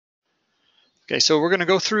Okay, so we're going to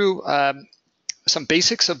go through some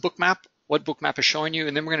basics of Bookmap, what Bookmap is showing you,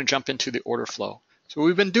 and then we're going to jump into the order flow. So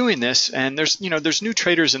we've been doing this, and there's new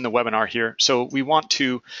traders in the webinar here, so we want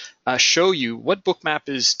to show you what Bookmap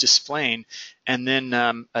is displaying, and then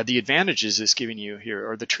the advantages it's giving you here,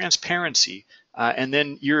 or the transparency, and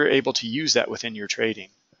then you're able to use that within your trading.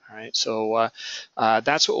 All right, so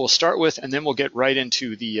that's what we'll start with, and then we'll get right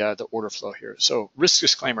into the order flow here. So risk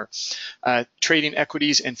disclaimer, trading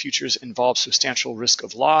equities and futures involves substantial risk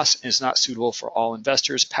of loss and is not suitable for all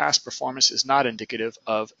investors. Past performance is not indicative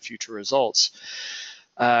of future results.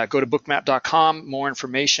 Go to bookmap.com, more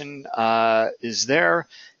information is there,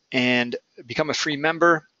 and become a free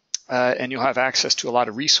member, and you'll have access to a lot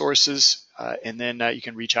of resources, and then you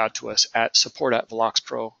can reach out to us at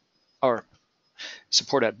support@veloxpro or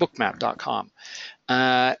support@bookmap.com.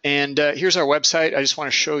 And here's our website. I just want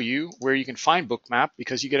to show you where you can find Bookmap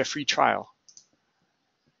because you get a free trial.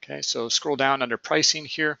 Okay, so scroll down under pricing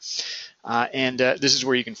here, and this is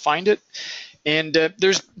where you can find it. And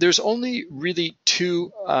there's only really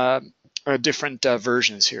two different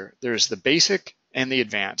versions here. There's the basic and the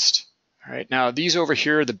advanced. All right, now these over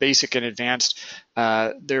here, the basic and advanced,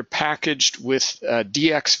 they're packaged with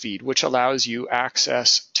DX feed, which allows you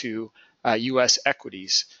access to US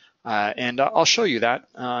equities. And I'll show you that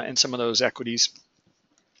in some of those equities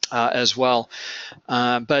as well.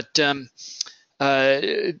 But there's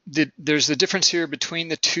the difference here between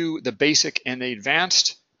the two, the basic and the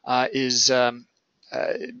advanced, is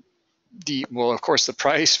well, of course, the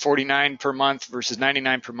price, $49 per month versus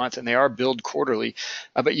 $99 per month, and they are billed quarterly,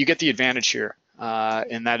 but you get the advantage here,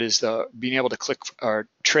 and that is the being able to click or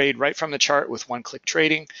trade right from the chart with one-click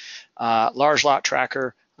trading, large lot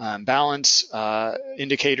tracker, balance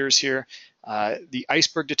indicators here, the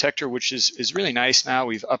iceberg detector, which is really nice now.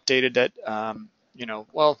 We've updated that,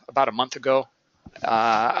 well, about a month ago.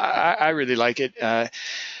 I really like it.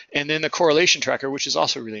 And then the correlation tracker, which is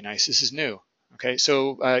also really nice. This is new. Okay,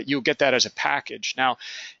 so you'll get that as a package. Now,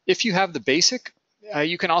 if you have the basic,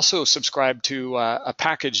 you can also subscribe to a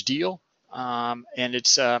package deal, and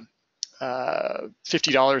it's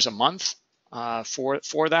 $50 a month for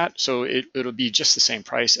that. So it'll be just the same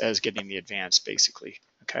price as getting the advanced, basically.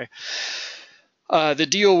 Okay. The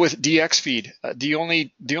deal with DX feed, the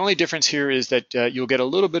only difference here is that you'll get a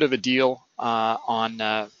little bit of a deal on,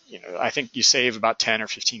 I think you save about $10 or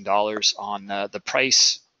 $15 on the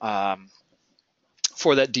price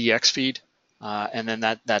for that DX feed, and then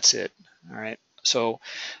that's it. All right. So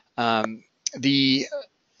you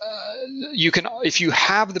can, if you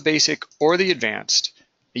have the basic or the advanced,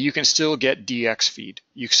 you can still get DX feed.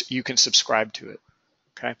 You can subscribe to it.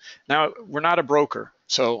 Okay. Now we're not a broker,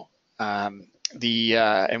 so. And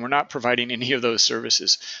we're not providing any of those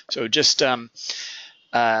services. So just you'll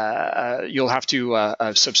have to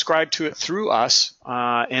subscribe to it through us,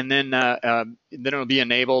 and then it'll be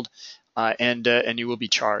enabled, and you will be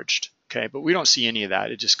charged. Okay, but we don't see any of that.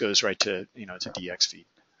 It just goes right to to DX feed.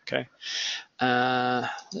 Okay,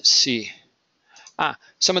 let's see.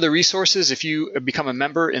 Some of the resources. If you become a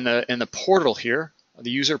member in the portal here,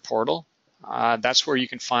 the user portal. That's where you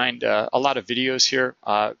can find a lot of videos here,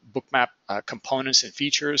 Bookmap components and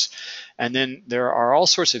features, and then there are all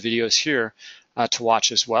sorts of videos here to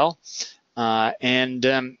watch as well. But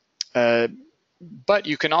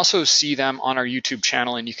you can also see them on our YouTube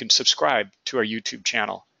channel, and you can subscribe to our YouTube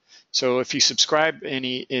channel. So if you subscribe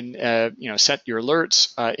set your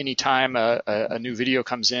alerts anytime a new video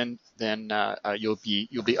comes in, then you'll be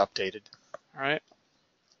updated. All right.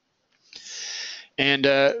 And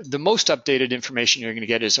the most updated information you're going to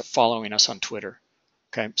get is following us on Twitter.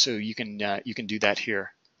 Okay, so you can do that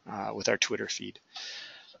here with our Twitter feed.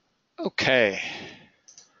 Okay,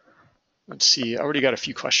 let's see. I already got a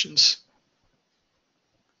few questions.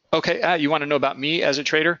 Okay, you want to know about me as a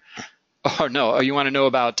trader? Oh no, you want to know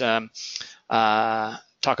about talk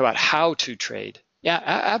about how to trade? Yeah,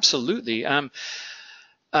 absolutely.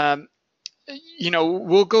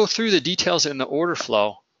 We'll go through the details in the order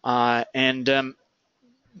flow, and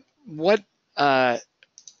what I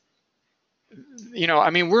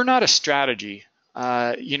mean, we're not a strategy.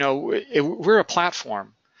 We're a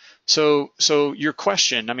platform. So your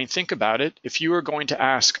question, I mean, think about it. If you were going to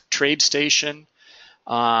ask TradeStation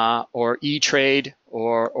or E-Trade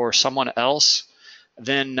or someone else,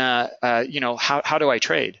 then how do I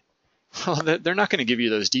trade? Well, they're not going to give you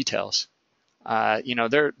those details.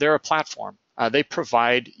 They're a platform. They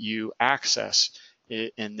provide you access,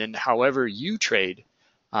 and then however you trade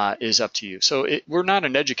is up to you. So we're not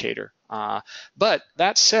an educator. But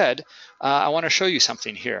that said, I want to show you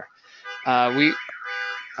something here.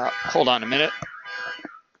 Hold on a minute.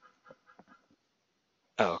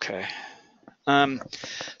 Okay.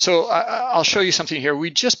 So I'll show you something here. We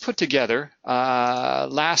just put together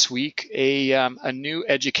last week a new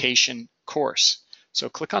education course. So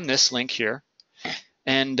click on this link here,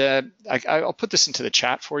 and I'll put this into the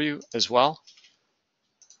chat for you as well.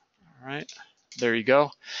 All right, there you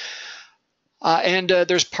go. And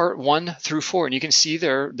there's part 1 through 4, and you can see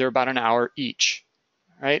they're about an hour each.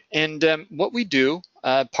 Right, and what we do,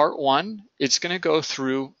 part 1, it's going to go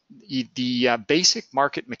through the basic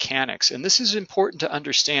market mechanics, and this is important to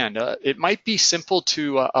understand. It might be simple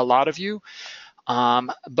to a lot of you,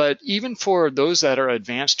 but even for those that are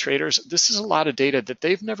advanced traders, this is a lot of data that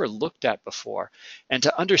they've never looked at before, and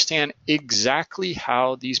to understand exactly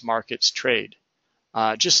how these markets trade,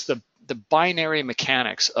 just the binary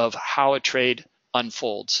mechanics of how a trade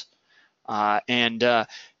unfolds. And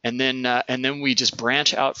then we just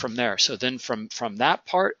branch out from there. So then from that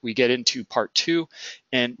part, we get into part 2,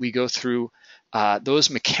 and we go through those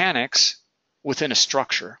mechanics within a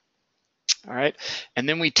structure. All right, and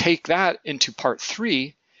then we take that into part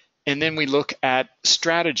 3, and then we look at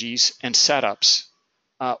strategies and setups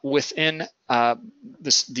within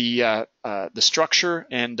the structure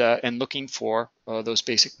and looking for those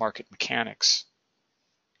basic market mechanics.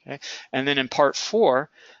 Okay, and then in part 4.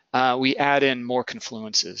 We add in more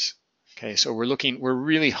confluences. Okay, so we're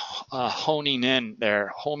really homing in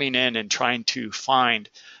and trying to find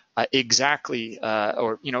exactly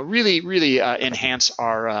or really enhance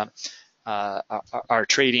our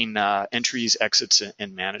trading entries, exits,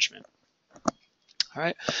 and management. All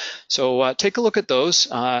right, so take a look at those,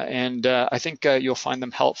 and I think you'll find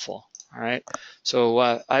them helpful. All right, so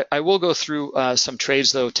I will go through some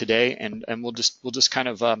trades though today, and we'll just kind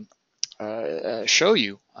of show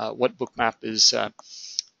you what Bookmap is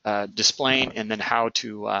displaying, and then how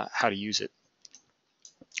to use it.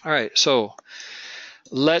 All right, so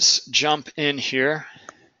let's jump in here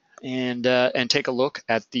and take a look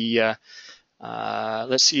at the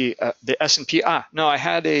let's see, the S&P. No, I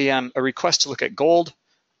had a request to look at gold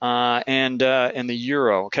and the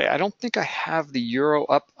euro. Okay, I don't think I have the euro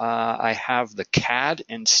up. I have the CAD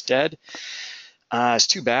instead. It's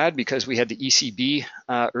too bad because we had the ECB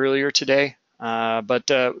earlier today, but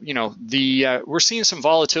we're seeing some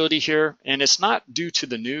volatility here, and it's not due to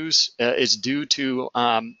the news. It's due to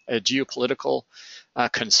geopolitical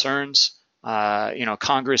concerns.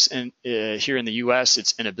 Congress here in the U.S.,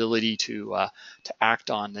 its inability to act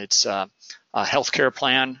on its healthcare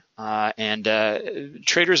plan, and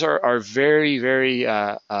traders are very, very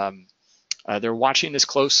they're watching this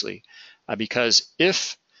closely because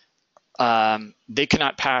if they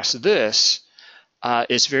cannot pass this,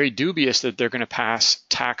 it's very dubious that they're going to pass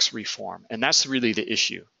tax reform, and that's really the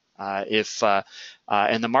issue.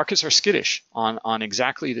 And the markets are skittish on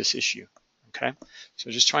exactly this issue. Okay,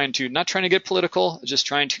 so just not trying to get political, just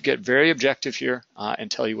trying to get very objective here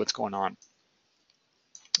and tell you what's going on.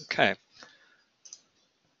 Okay,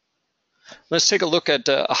 let's take a look at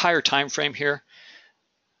a higher time frame here.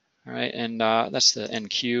 All right, and that's the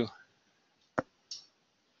NQ.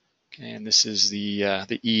 Okay, and this is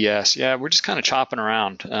the ES. Yeah, we're just kind of chopping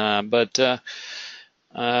around, and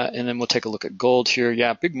then we'll take a look at gold here.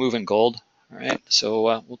 Yeah, big move in gold. All right,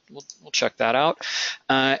 so we'll check that out.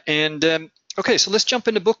 Okay, so let's jump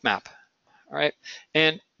into Bookmap. All right,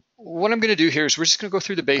 and what I'm going to do here is we're just going to go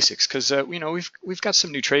through the basics because we've got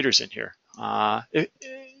some new traders in here.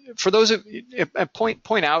 For those of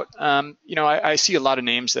point out, I see a lot of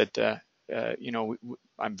names that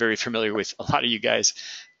I'm very familiar with. A lot of you guys.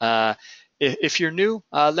 If you're new,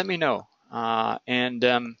 let me know, and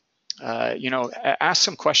ask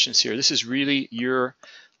some questions here. This is really your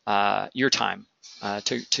time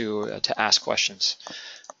to ask questions.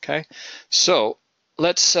 Okay, so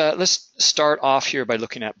let's start off here by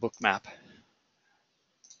looking at Bookmap.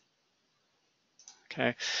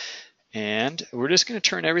 Okay, and we're just going to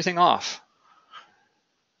turn everything off,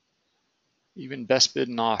 even best bid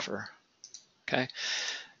and offer. Okay,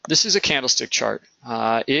 this is a candlestick chart.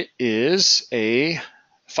 It is a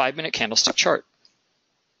 5-minute candlestick chart.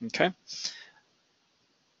 Okay.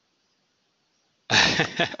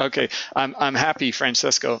 Okay, I'm happy,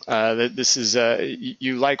 Francesco, that this is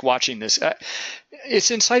you like watching this.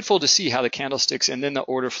 It's insightful to see how the candlesticks and then the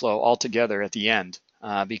order flow all together at the end,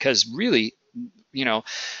 because really,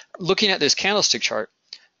 looking at this candlestick chart,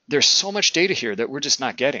 there's so much data here that we're just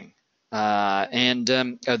not getting.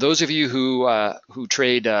 Those of you who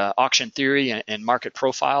trade auction theory and market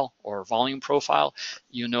profile or volume profile,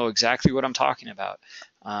 you know exactly what I'm talking about.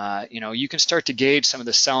 You can start to gauge some of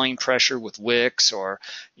the selling pressure with wicks, or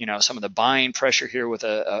some of the buying pressure here with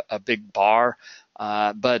a big bar,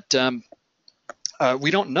 but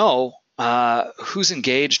we don't know who's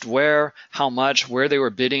engaged where, how much, where they were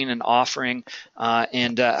bidding and offering,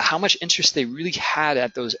 and how much interest they really had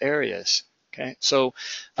at those areas. Okay, so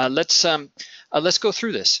let's go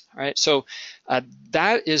through this. All right, so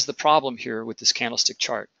that is the problem here with this candlestick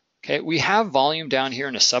chart. Okay, we have volume down here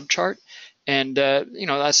in a subchart, and you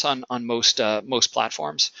know, that's on most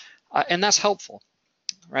platforms, and that's helpful,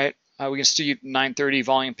 right? We can see 9:30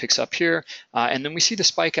 volume picks up here, and then we see the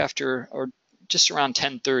spike after, or just around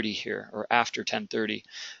 10:30 here, or after 10:30,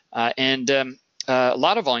 and a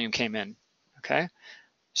lot of volume came in. Okay,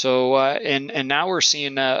 so and now we're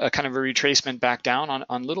seeing a kind of a retracement back down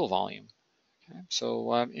on little volume. Okay,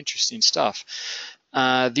 so interesting stuff.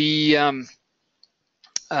 But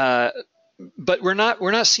we're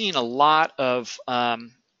not seeing a lot of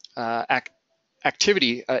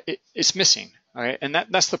activity. It's missing. All right, and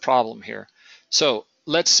that's the problem here. So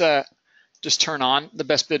let's just turn on the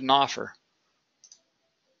best bid and offer.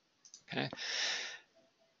 Okay.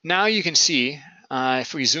 Now you can see,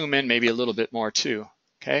 if we zoom in maybe a little bit more too,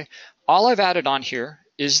 okay, all I've added on here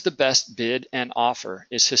is the best bid and offer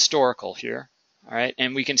is historical here, all right,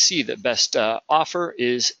 and we can see that best offer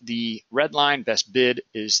is the red line, best bid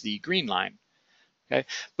is the green line, okay,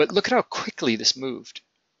 but look at how quickly this moved,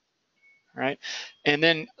 all right, and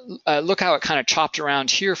then look how it kind of chopped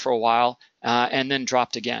around here for a while and then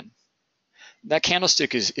dropped again. That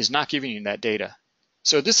candlestick is not giving you that data.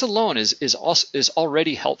 So this alone is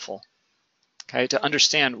already helpful, okay, to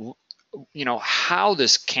understand, you know, how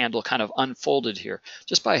this candle kind of unfolded here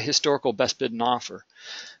just by a historical best bid and offer.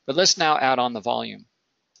 But let's now add on the volume,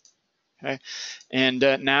 okay, and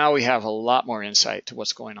now we have a lot more insight to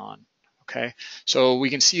what's going on. Okay, so we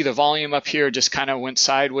can see the volume up here just kind of went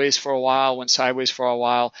sideways for a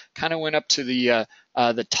while, kind of went up to the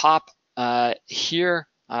top here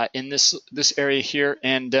in this area here,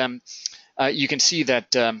 and you can see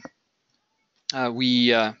that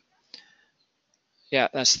yeah,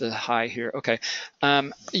 that's the high here. Okay,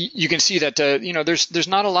 you can see that you know, there's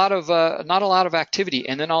not a lot of activity,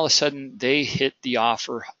 and then all of a sudden they hit the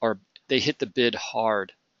offer, or they hit the bid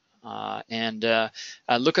hard, and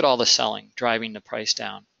look at all the selling driving the price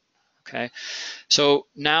down. Okay, so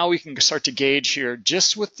now we can start to gauge here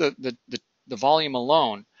just with the volume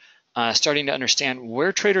alone, starting to understand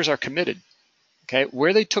where traders are committed. Okay,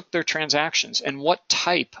 where they took their transactions and what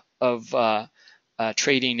type of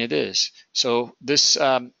trading it is. So this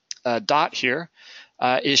dot here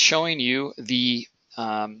is showing you the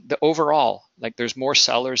overall, like there's more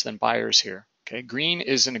sellers than buyers here. Okay, green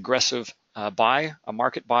is an aggressive buy, a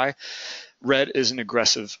market buy. Red is an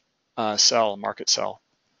aggressive sell, market sell.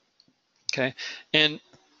 Okay, and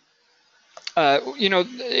you know,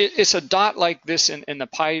 it's a dot like this in the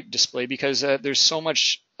pie display because there's so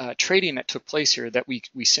much trading that took place here that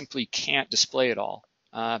we simply can't display it all.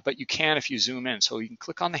 But you can if you zoom in. So you can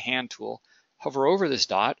click on the hand tool, hover over this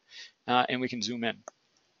dot, and we can zoom in.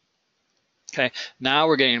 Okay, now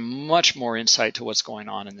we're getting much more insight to what's going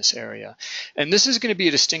on in this area. And this is going to be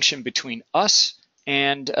a distinction between us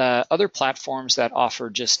and other platforms that offer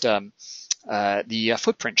just the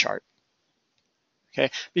footprint chart.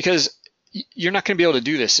 Okay, because you're not going to be able to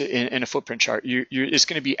do this in a footprint chart. It's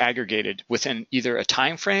going to be aggregated within either a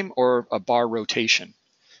time frame or a bar rotation.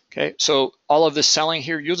 Okay, so all of this selling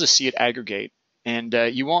here, you'll just see it aggregate, and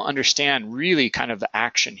you won't understand really kind of the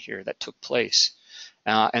action here that took place,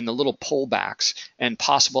 and the little pullbacks and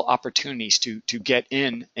possible opportunities to get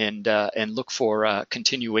in and look for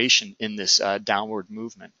continuation in this downward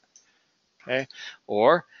movement. Okay,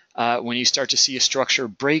 or when you start to see a structure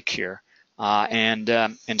break here.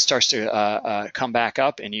 And starts to come back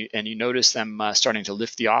up, and you notice them starting to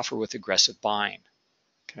lift the offer with aggressive buying.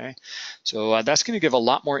 Okay, so that's going to give a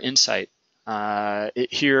lot more insight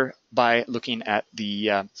here by looking at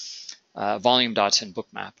the volume dots in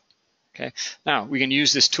Bookmap. Okay, now we can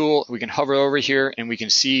use this tool. We can hover over here, and we can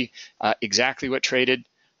see exactly what traded,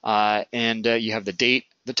 and you have the date,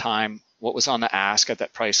 the time, what was on the ask at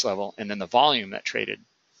that price level, and then the volume that traded.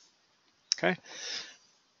 Okay,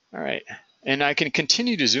 all right. And I can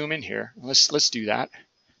continue to zoom in here. Let's do that.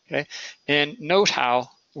 Okay, and note how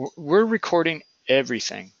we're recording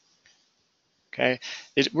everything. Okay,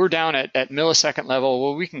 we're down at millisecond level.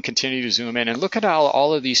 Well, we can continue to zoom in and look at how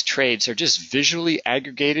all of these trades are just visually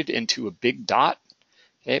aggregated into a big dot.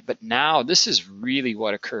 Okay, but now this is really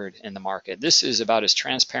what occurred in the market. This is about as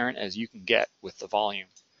transparent as you can get with the volume.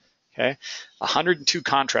 Okay, 102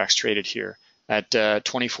 contracts traded here at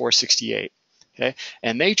 24.68. Okay,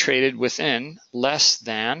 and they traded within less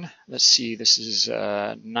than, let's see, this is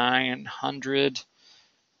 900.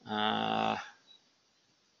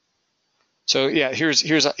 So yeah, here's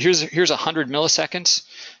 100 milliseconds.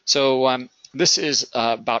 So this is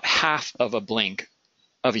about half of a blink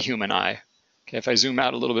of a human eye. Okay, if I zoom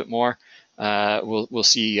out a little bit more, we'll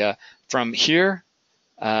see from here,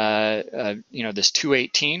 this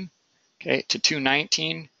 218, okay, to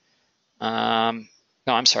 219. No, I'm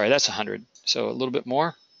sorry, that's 100. So a little bit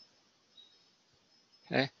more.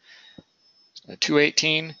 Okay,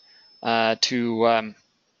 218 to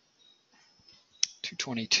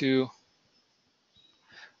 222.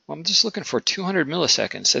 Well, I'm just looking for 200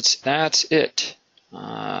 milliseconds. That's it,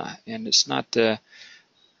 and it's not. Now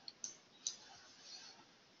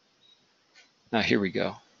here we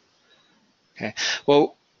go. Okay.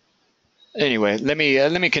 Well, anyway, let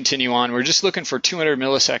me continue on. We're just looking for 200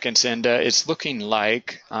 milliseconds, and it's looking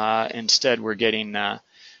like instead we're getting.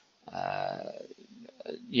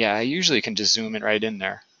 Yeah, I usually can just zoom it right in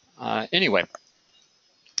there. Anyway,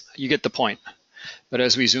 you get the point. But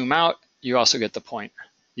as we zoom out, you also get the point.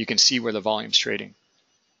 You can see where the volume's trading.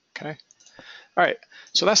 Okay. All right.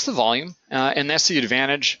 So that's the volume, and that's the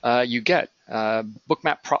advantage you get.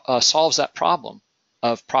 Bookmap solves that problem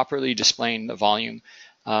of properly displaying the volume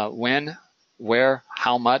when, where,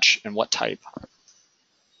 how much, and what type.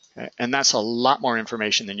 Okay. And that's a lot more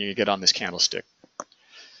information than you get on this candlestick.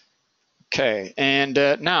 Okay, and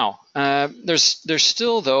now there's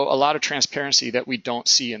still, though, a lot of transparency that we don't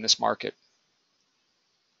see in this market.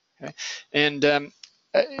 Okay, and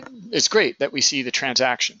it's great that we see the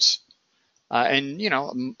transactions, and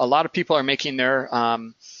a lot of people are making their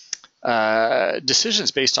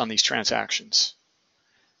decisions based on these transactions,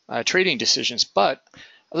 trading decisions. But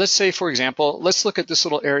let's say, for example, let's look at this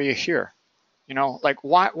little area here. Like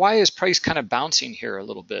why is price kind of bouncing here a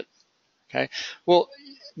little bit? Okay, well,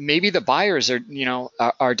 maybe the buyers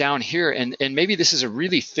are down here, and maybe this is a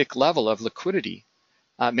really thick level of liquidity.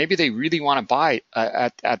 Maybe they really want to buy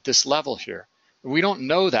at this level here. We don't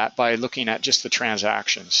know that by looking at just the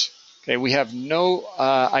transactions. Okay, we have no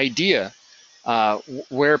idea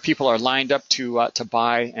where people are lined up to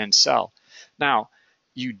buy and sell. Now,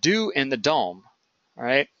 you do in the dome, all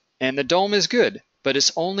right, and the dome is good, but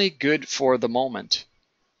it's only good for the moment.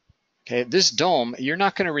 Okay, this dome, you're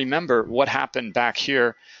not going to remember what happened back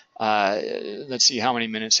here. Let's see, how many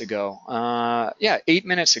minutes ago? Yeah, 8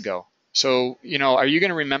 minutes ago. So, are you going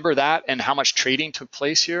to remember that and how much trading took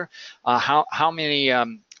place here? How many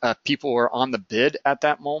people were on the bid at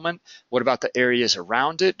that moment? What about the areas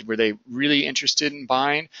around it? Were they really interested in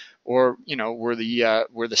buying, or were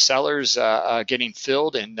the sellers getting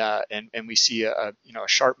filled and we see a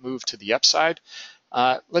sharp move to the upside?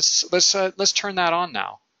 Let's turn that on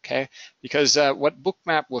now. Okay, because what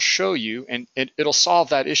Bookmap will show you, and it'll solve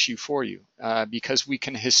that issue for you, because we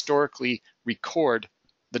can historically record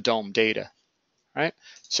the dome data, right?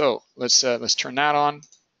 So let's turn that on.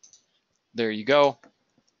 There you go.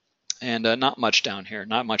 And not much down here,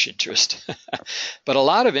 not much interest, but a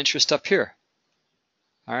lot of interest up here.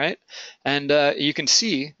 All right, and you can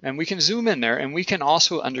see, and we can zoom in there, and we can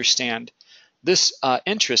also understand this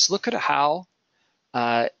interest. Look at how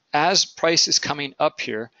as price is coming up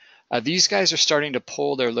here, these guys are starting to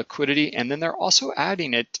pull their liquidity, and then they're also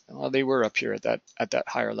adding it. Well, they were up here at that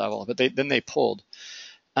higher level, but then they pulled.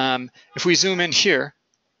 If we zoom in here,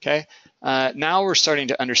 okay, now we're starting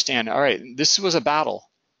to understand. All right, this was a battle.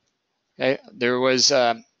 Okay, there was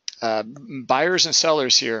buyers and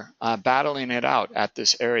sellers here battling it out at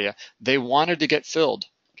this area. They wanted to get filled.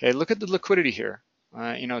 Okay, look at the liquidity here.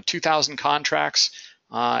 2,000 contracts.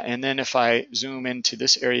 And then if I zoom into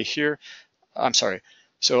this area here, I'm sorry,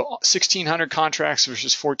 so 1,600 contracts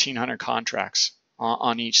versus 1,400 contracts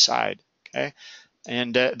on each side, okay?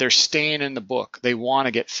 And they're staying in the book. They want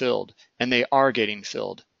to get filled, and they are getting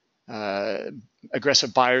filled.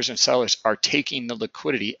 Aggressive buyers and sellers are taking the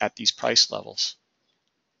liquidity at these price levels.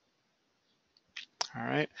 All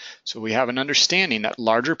right, so we have an understanding that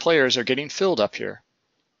larger players are getting filled up here.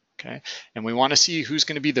 Okay, and we want to see who's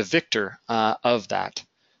going to be the victor of that,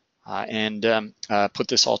 and put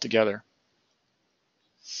this all together.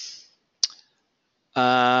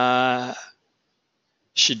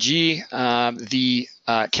 Shiji, the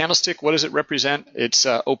candlestick, what does it represent? It's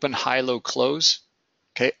open, high, low, close,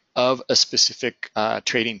 okay, of a specific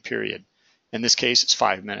trading period. In this case, it's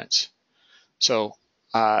 5 minutes. So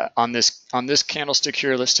on this candlestick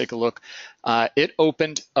here, let's take a look. It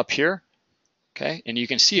opened up here. Okay, and you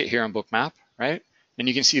can see it here on Bookmap, right? And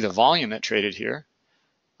you can see the volume that traded here,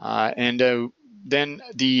 then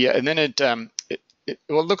it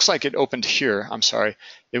looks like it opened here. I'm sorry,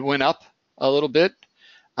 it went up a little bit,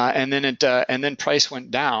 and then price went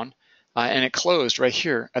down, and it closed right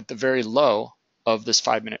here at the very low of this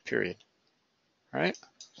 5 minute period. All right.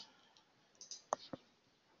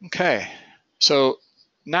 Okay, so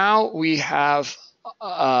now we have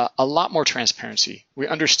a lot more transparency. We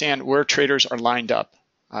understand where traders are lined up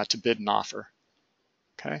to bid and offer.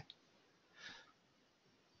 Okay.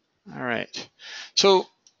 All right. So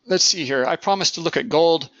let's see here. I promised to look at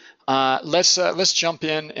gold. Let's jump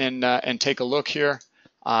in and take a look here.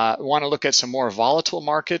 We want to look at some more volatile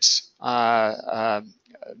markets. Let's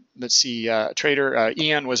see. Trader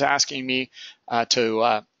Ian was asking me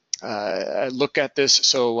to look at this,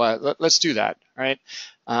 so let's do that. Right?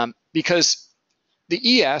 Because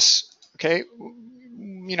the ES, okay,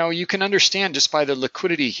 you can understand just by the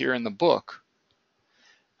liquidity here in the book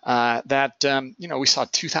that we saw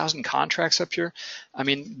 2,000 contracts up here. I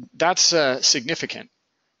mean, that's significant,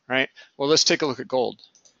 right? Well, let's take a look at gold.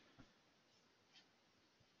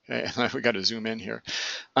 Okay, we got to zoom in here.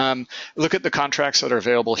 Look at the contracts that are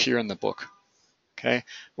available here in the book. Okay,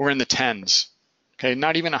 we're in the tens. Okay,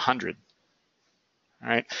 not even 100. All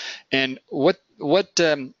right, and what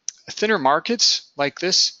thinner markets like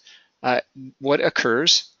this, what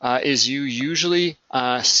occurs is you usually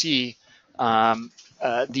see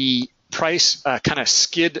the price kind of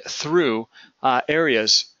skid through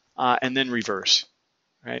areas and then reverse.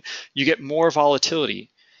 Right, you get more volatility,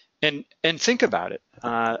 and think about it.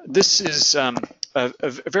 This is a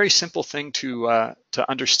very simple thing to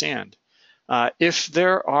understand. If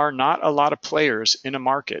there are not a lot of players in a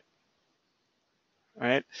market,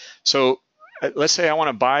 right? So let's say I want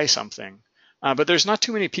to buy something, but there's not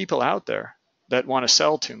too many people out there that want to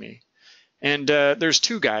sell to me. And there's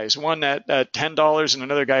two guys, one at $10 and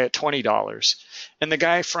another guy at $20. And the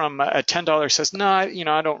guy from at $10 says, no,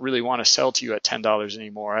 I don't really want to sell to you at $10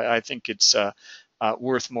 anymore. I think it's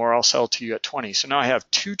worth more. I'll sell to you at 20. So now I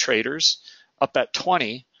have two traders up at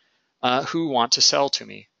 20 who want to sell to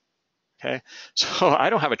me. Okay, so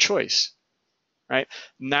I don't have a choice. Right,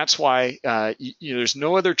 and that's why there's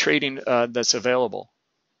no other trading that's available,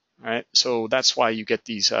 right? So that's why you get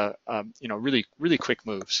these really quick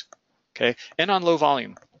moves, okay, and on low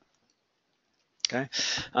volume, okay,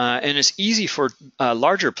 and it's easy for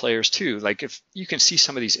larger players too. Like if you can see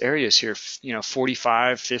some of these areas here,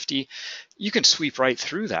 45, 50, you can sweep right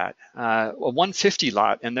through that. A 150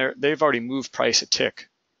 lot, and they've already moved price a tick,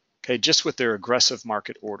 okay, just with their aggressive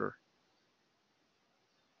market order.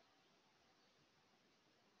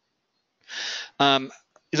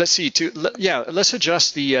 Let's see. Let's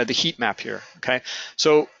adjust the heat map here. Okay,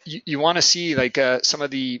 so you want to see like some of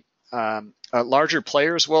the larger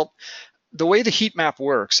players. Well, the way the heat map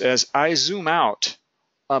works, as I zoom out,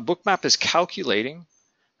 Bookmap is calculating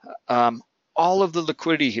all of the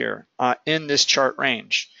liquidity here in this chart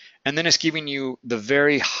range, and then it's giving you the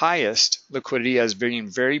very highest liquidity as being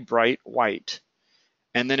very bright white,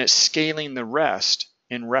 and then it's scaling the rest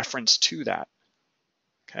in reference to that.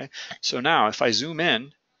 Okay, so now if I zoom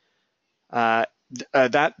in, that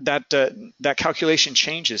calculation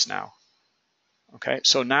changes now. Okay,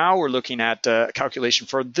 so now we're looking at calculation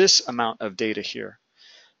for this amount of data here,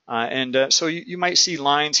 so you might see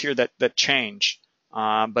lines here that change,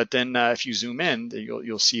 but then if you zoom in,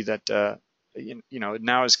 you'll see that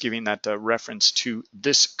now it's giving that reference to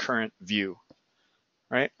this current view,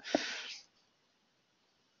 right?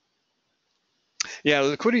 Yeah,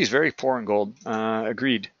 liquidity is very poor in gold.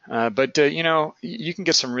 Agreed. But you can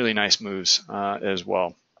get some really nice moves as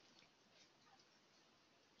well.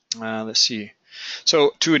 Let's see.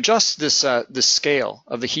 So to adjust this scale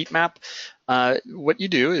of the heat map, what you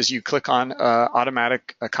do is you click on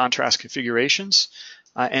automatic contrast configurations,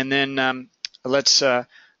 and then let's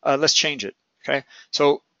change it. Okay.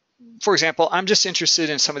 So for example, I'm just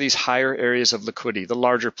interested in some of these higher areas of liquidity, the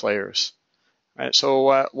larger players. Right.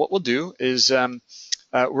 So what we'll do is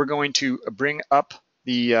we're going to bring up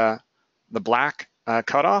the black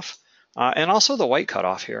cutoff and also the white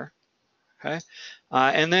cutoff here. Okay,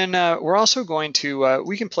 and then we're also going to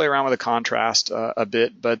we can play around with the contrast a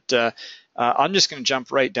bit, but I'm just going to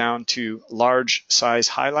jump right down to large size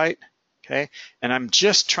highlight. Okay, and I'm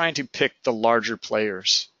just trying to pick the larger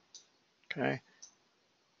players. Okay,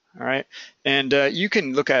 all right, and you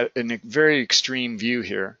can look at it in a very extreme view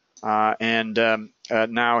here. Now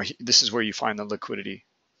this is where you find the liquidity,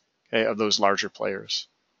 okay, of those larger players.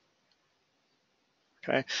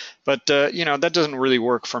 Okay, but that doesn't really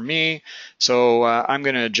work for me. So I'm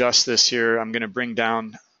going to adjust this here. I'm going to bring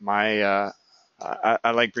down my.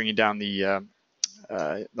 I like bringing down the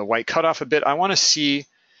white cutoff a bit. I want to see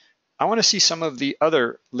some of the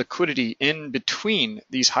other liquidity in between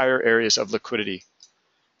these higher areas of liquidity.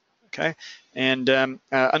 Okay, and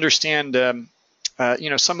understand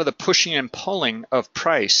some of the pushing and pulling of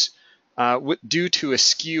price due to a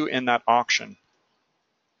skew in that auction.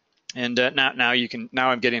 And now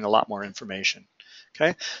I'm getting a lot more information.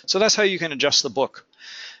 Okay, so that's how you can adjust the book,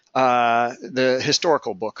 the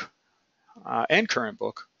historical book and current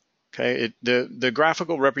book. Okay, the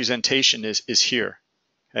graphical representation is here.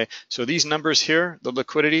 Okay, so these numbers here, the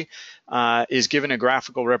liquidity is given a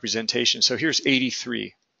graphical representation. So here's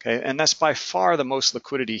 83. Okay, and that's by far the most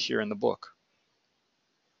liquidity here in the book.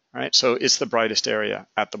 Right, so it's the brightest area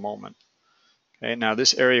at the moment. Okay, now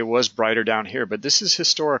this area was brighter down here, but this is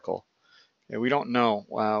historical. Okay, we don't know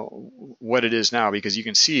what it is now because you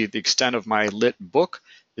can see the extent of my lit book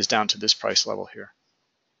is down to this price level here,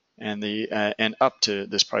 and and up to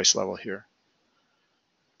this price level here.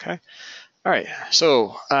 Okay, all right.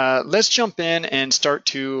 So let's jump in and start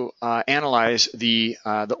to analyze the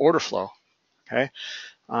order flow. Okay,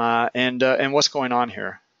 and what's going on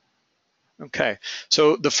here. Okay,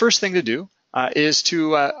 so the first thing to do is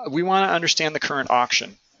we want to understand the current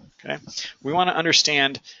auction. Okay, we want to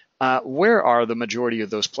understand where are the majority of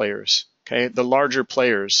those players. Okay, the larger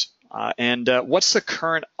players, and what's the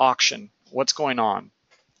current auction? What's going on?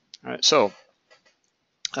 All right, so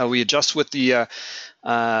we adjust with the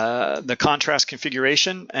contrast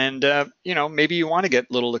configuration, and maybe you want to get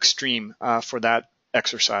a little extreme for that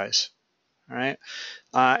exercise. All right,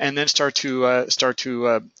 and then start to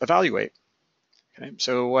evaluate. Okay,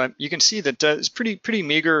 so you can see that it's pretty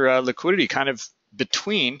meager liquidity kind of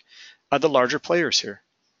between the larger players here.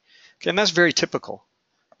 Okay, and that's very typical.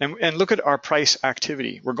 And look at our price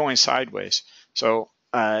activity. We're going sideways. So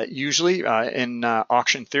usually in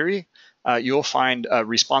auction theory, you'll find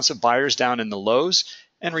responsive buyers down in the lows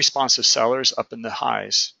and responsive sellers up in the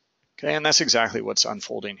highs. Okay, and that's exactly what's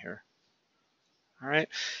unfolding here. All right,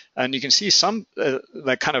 and you can see some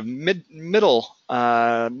that kind of midterm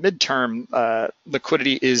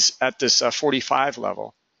liquidity is at this 45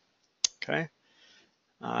 level. Okay,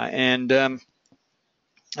 and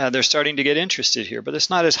they're starting to get interested here, but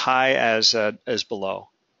it's not as high as below.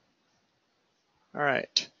 All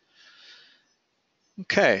right.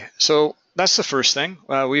 Okay, so that's the first thing.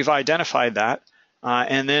 We've identified that,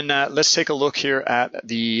 and then let's take a look here at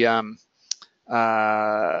the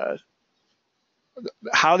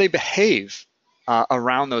how they behave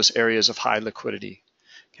around those areas of high liquidity.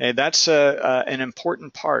 Okay, that's an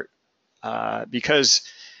important part because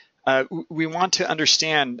we want to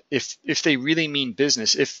understand if they really mean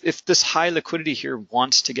business, if this high liquidity here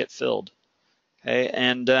wants to get filled. Okay,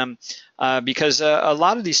 and because a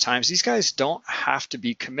lot of these times these guys don't have to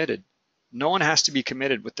be committed. No one has to be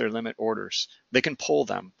committed with their limit orders. They can pull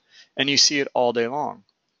them, and you see it all day long.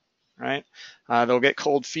 Right? They'll get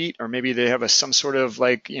cold feet, or maybe they have some sort of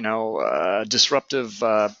disruptive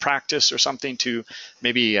practice or something to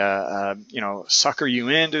maybe sucker you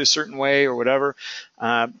into a certain way or whatever,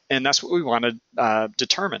 and that's what we want to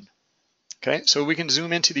determine. Okay, so we can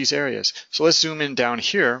zoom into these areas. So let's zoom in down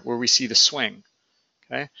here where we see the swing.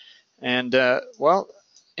 Okay, and well,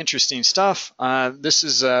 interesting stuff. This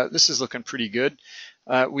is looking pretty good.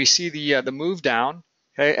 We see the move down.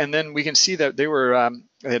 Okay, and then we can see that they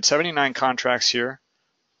had 79 contracts here.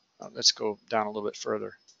 Let's go down a little bit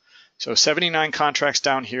further. So 79 contracts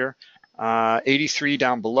down here, 83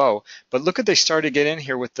 down below. But look at they started to get in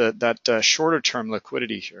here with that shorter term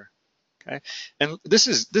liquidity here. Okay, and this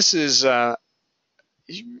is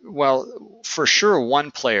well, for sure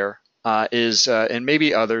one player is and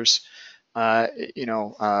maybe others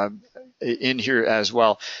in here as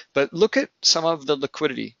well. But look at some of the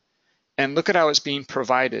liquidity. And look at how it's being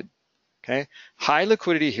provided. Okay, high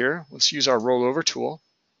liquidity here. Let's use our rollover tool.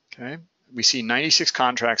 Okay, we see 96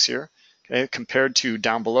 contracts here. Okay, compared to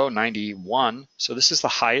down below 91. So this is the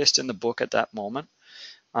highest in the book at that moment.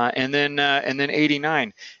 And then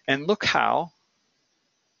 89. And look how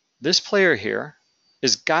this player here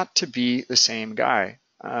has got to be the same guy.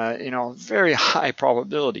 Very high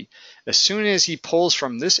probability. As soon as he pulls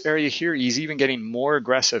from this area here, he's even getting more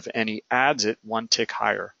aggressive, and he adds it one tick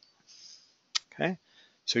higher. Okay,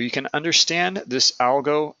 so you can understand this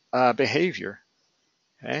algo behavior.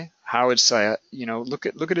 Okay, how it's look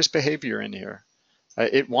at its behavior in here.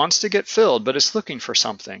 It wants to get filled, but it's looking for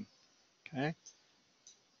something. Okay,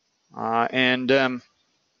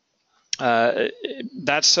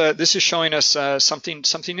 this is showing us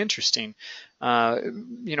something interesting.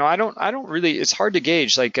 I don't really. It's hard to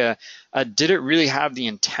gauge. Did it really have the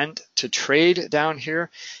intent to trade down here?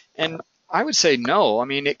 And I would say no. I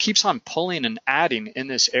mean, it keeps on pulling and adding in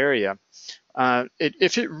this area.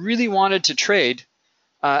 If it really wanted to trade,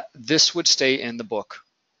 this would stay in the book.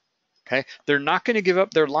 Okay, they're not going to give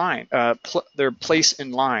up their line, their place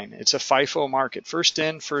in line. It's a FIFO market, first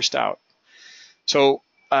in, first out. So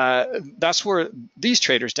that's where these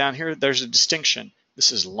traders down here, there's a distinction.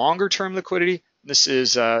 This is longer term liquidity. This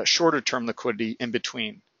is shorter term liquidity in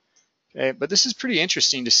between. Okay, but this is pretty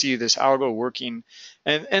interesting to see this algo working,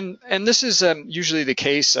 and this is usually the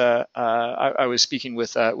case. I was speaking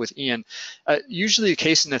with Ian. Usually the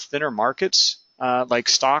case in the thinner markets like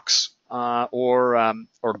stocks or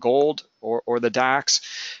gold or the DAX.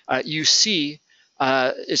 You see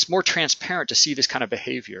it's more transparent to see this kind of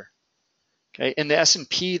behavior. Okay, in the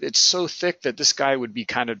S&P, it's so thick that this guy would be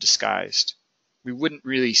kind of disguised. We wouldn't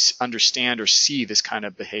really understand or see this kind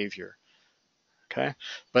of behavior. Okay,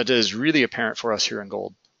 but it is really apparent for us here in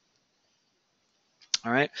gold.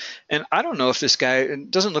 All right, and I don't know if this guy,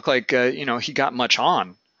 it doesn't look like he got much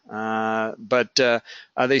on, but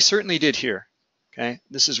they certainly did here. Okay,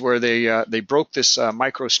 this is where they broke this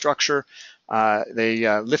microstructure.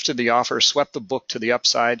 They lifted the offer, swept the book to the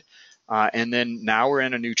upside, and then now we're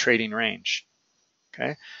in a new trading range.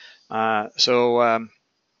 Okay, so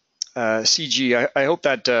CG, I hope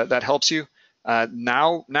that that helps you.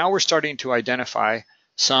 Now we're starting to identify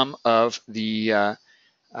some of the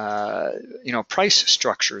price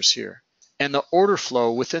structures here and the order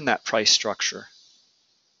flow within that price structure.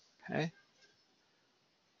 Okay.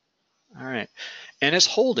 All right, and it's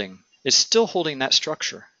still holding that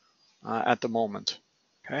structure at the moment.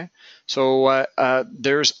 Okay, so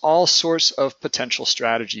there's all sorts of potential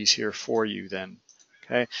strategies here for you then.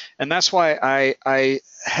 Okay, and that's why I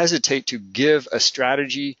hesitate to give a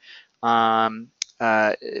strategy. I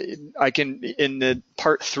can, in the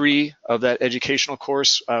part 3 of that educational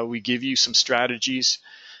course, we give you some strategies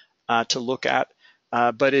to look at,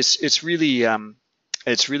 but it's really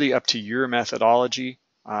up to your methodology.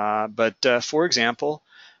 But for example,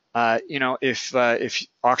 if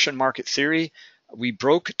auction market theory, we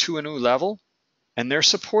broke to a new level and they're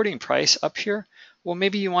supporting price up here, well,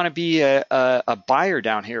 maybe you want to be a buyer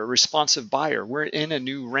down here, a responsive buyer. We're in a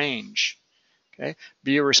new range. Okay,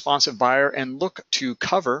 be a responsive buyer and look to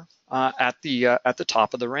cover at the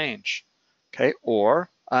top of the range. Okay, or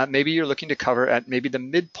maybe you're looking to cover at maybe the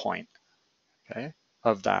midpoint. Okay,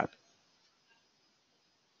 of that.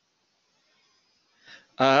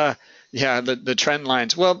 Yeah, the trend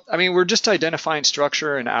lines. Well, I mean, we're just identifying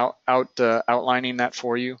structure and outlining that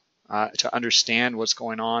for you to understand what's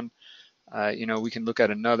going on. We can look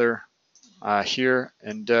at another here,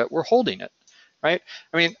 and we're holding it, right?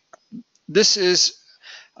 I mean, this is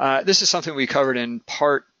something we covered in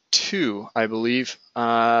part 2, I believe,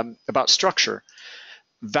 about structure.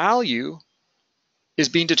 Value is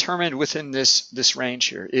being determined within this range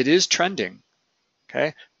here. It is trending,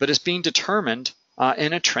 okay, but it's being determined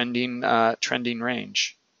in a trending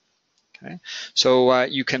range. Okay, so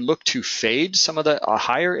you can look to fade some of the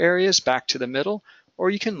higher areas back to the middle, or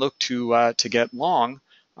you can look to get long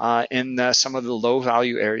in some of the low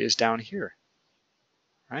value areas down here,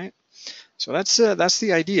 right? So that's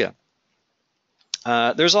the idea.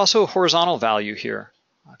 There's also horizontal value here.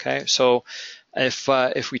 Okay, so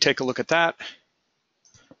if we take a look at that,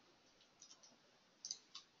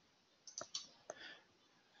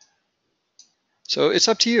 so it's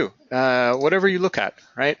up to you. Whatever you look at,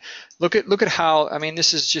 right? Look at how, I mean,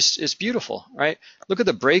 this is just, it's beautiful, right? Look at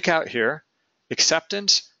the breakout here,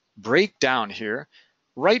 acceptance, breakdown here,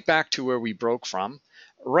 right back to where we broke from,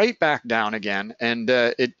 right back down again, and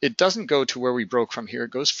it doesn't go to where we broke from here.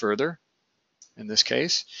 It goes further in this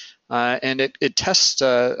case, and it tests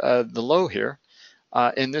the low here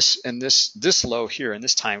in this low here in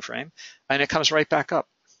this time frame, and it comes right back up.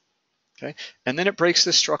 Okay, and then it breaks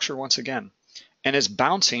this structure once again, and it's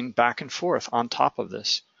bouncing back and forth on top of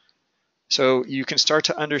this. So you can start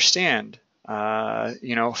to understand,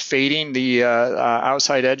 fading the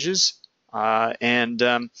outside edges, and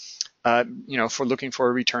for looking for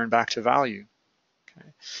a return back to value. Okay.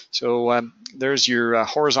 So there's your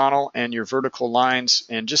horizontal and your vertical lines,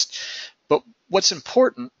 but what's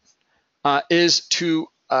important is to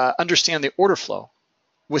understand the order flow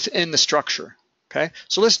within the structure. Okay,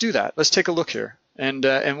 so let's do that. Let's take a look here, and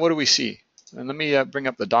what do we see? And let me bring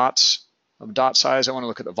up the dots of dot size. I want to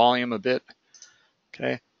look at the volume a bit.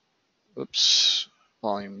 Okay, oops,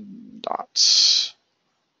 volume dots.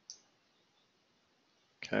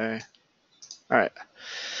 Okay, all right.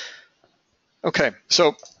 Okay,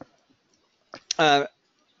 so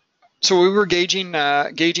we were gauging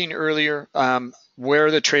earlier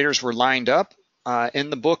where the traders were lined up in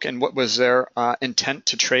the book and what was their intent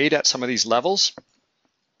to trade at some of these levels.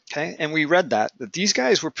 Okay, and we read that these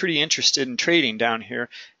guys were pretty interested in trading down here,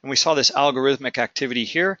 and we saw this algorithmic activity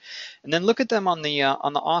here. And then look at them on the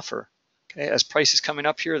offer. Okay, as price is coming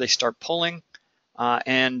up here, they start pulling,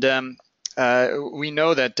 and we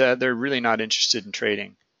know that they're really not interested in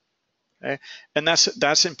trading. Okay, and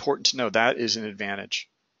that's important to know. That is an advantage.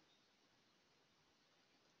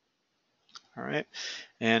 All right,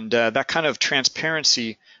 and that kind of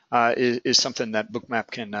transparency is something that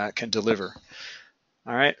Bookmap can deliver.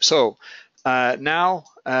 All right, so now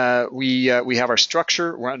we have our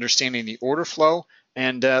structure. We're understanding the order flow,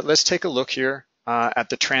 and let's take a look here at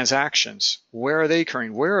the transactions. Where are they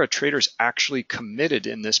occurring? Where are traders actually committed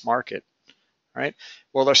in this market? Right.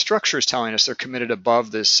 Well, our structure is telling us they're committed above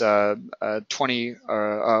this 20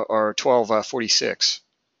 or 1246.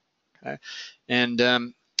 Okay, and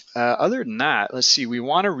other than that, let's see. We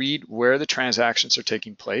want to read where the transactions are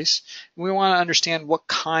taking place. We want to understand what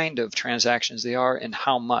kind of transactions they are and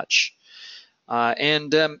how much.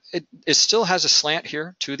 It still has a slant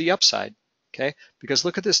here to the upside. Okay, because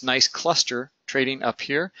look at this nice cluster trading up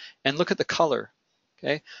here, and look at the color.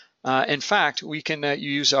 Okay, in fact, we can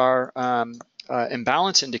use our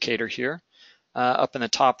imbalance indicator here up in the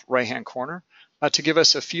top right-hand corner to give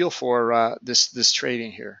us a feel for this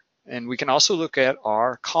trading here. And we can also look at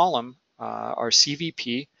our column, our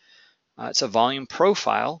CVP. It's a volume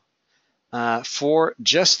profile for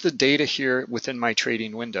just the data here within my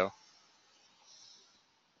trading window.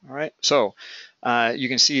 All right, so you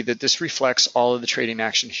can see that this reflects all of the trading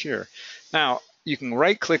action here. Now, you can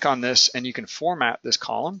right-click on this and you can format this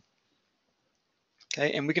column,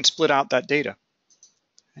 okay, and we can split out that data.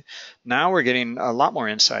 Okay. Now we're getting a lot more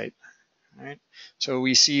insight. Right? So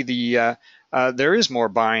we see there is more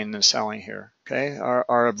buying than selling here. Okay,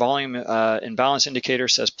 our volume imbalance indicator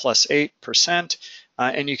says +8%,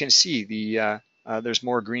 and you can see there's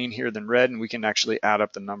more green here than red, and we can actually add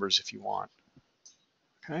up the numbers if you want.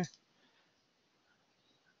 Okay.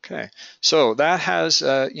 Okay, so that has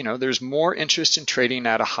there's more interest in trading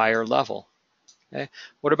at a higher level. Okay,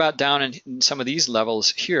 what about down in some of these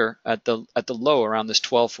levels here at the low around this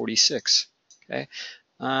 1246? Okay.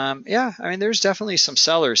 Yeah, I mean, there's definitely some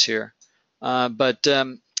sellers here, but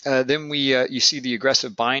then you see the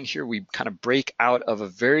aggressive buying here. We kind of break out of a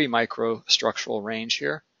very micro structural range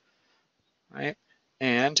here, right?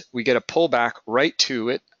 And we get a pullback right to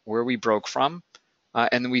it where we broke from,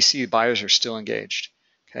 and then we see buyers are still engaged.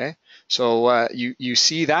 Okay, so you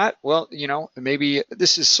see that. Well, maybe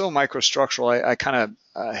this is so microstructural. I kind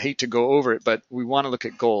of hate to go over it, but we want to look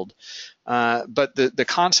at gold. But the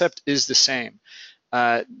concept is the same.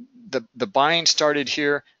 The buying started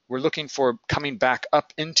here. We're looking for coming back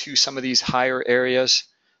up into some of these higher areas,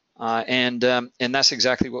 and that's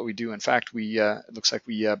exactly what we do. In fact, it looks like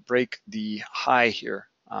we break the high here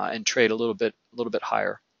and trade a little bit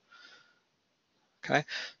higher. Okay,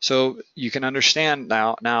 so you can understand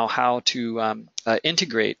now how to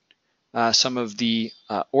integrate some of the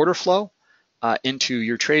order flow into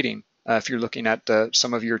your trading if you're looking at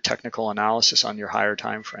some of your technical analysis on your higher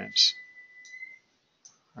time frames.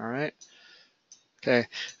 All right. Okay,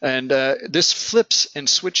 and this flips and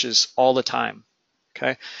switches all the time.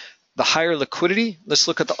 Okay, the higher liquidity. Let's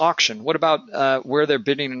look at the auction. What about where they're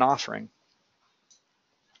bidding and offering?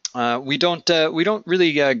 We don't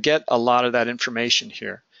really get a lot of that information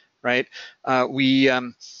here, right? We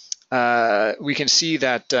can see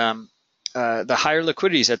that the higher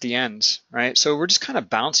liquidity is at the ends, right? So we're just kind of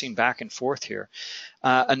bouncing back and forth here.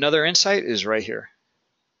 Another insight is right here.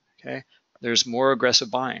 Okay, there's more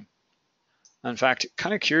aggressive buying. In fact,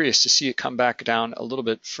 kind of curious to see it come back down a little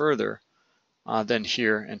bit further than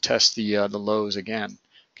here and test the lows again.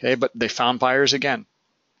 Okay, but they found buyers again,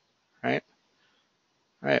 right?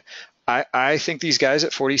 Right. I think these guys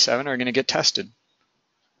at 47 are going to get tested.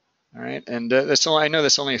 All right, and I know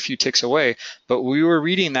that's only a few ticks away, but we were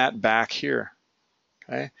reading that back here.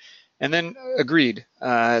 Okay, and then agreed.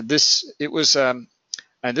 This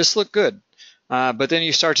looked good, but then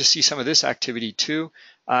you start to see some of this activity too.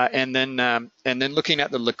 And then looking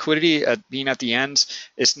at the liquidity being at the ends,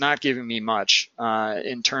 it's not giving me much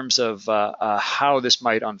in terms of how this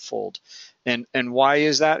might unfold. And why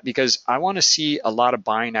is that? Because I want to see a lot of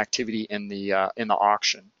buying activity in the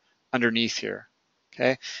auction underneath here.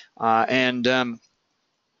 Okay, the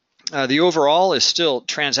overall is still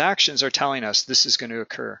transactions are telling us this is going to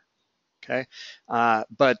occur. Okay,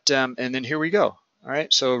 and then here we go. All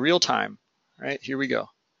right, so real time. All right, here we go.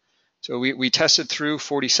 So we tested through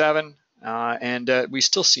 47, and we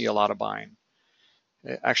still see a lot of buying.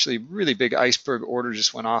 Actually, really big iceberg order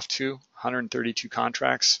just went off too, 132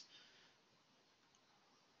 contracts.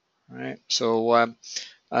 All right, so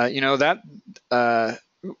that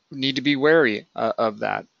need to be wary of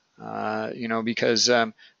that, because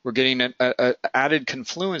we're getting an added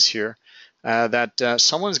confluence here that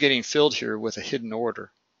someone's getting filled here with a hidden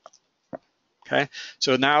order. Okay,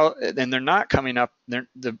 so now, and they're not coming up.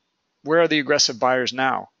 Where are the aggressive buyers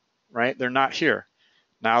now? right? They're not here.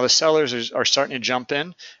 Now the sellers are starting to jump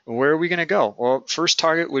in. Where are we going to go? Well, first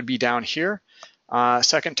target would be down here.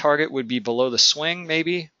 Second target would be below the swing,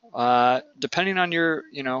 maybe, depending on your,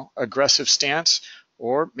 aggressive stance,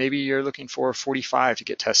 or maybe you're looking for 45 to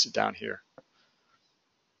get tested down here.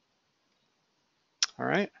 All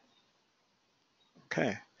right.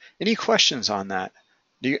 Okay. Any questions on that?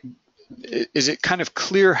 Is it kind of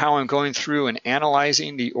clear how I'm going through and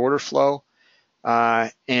analyzing the order flow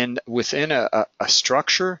and within a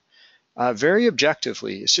structure very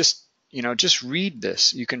objectively? It's just, just read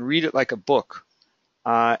this. You can read it like a book.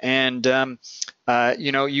 You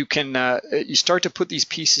start to put these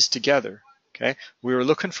pieces together. Okay, we were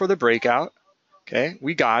looking for the breakout. Okay,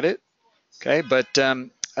 we got it. Okay, but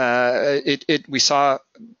we saw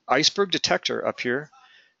iceberg detector up here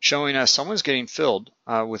showing us someone's getting filled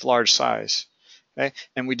with large size. Okay,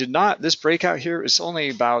 and we did not. This breakout here is only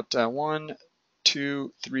about 1,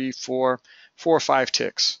 2, 3, 4 or 5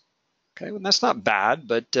 ticks. Okay, well, that's not bad,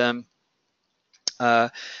 but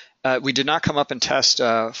we did not come up and test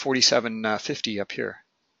 47.50 up here.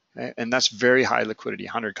 Okay? And that's very high liquidity,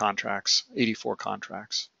 100 contracts, 84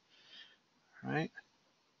 contracts. All right.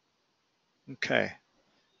 Okay.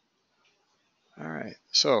 All right.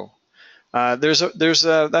 So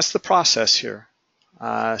that's the process here.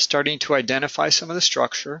 Starting to identify some of the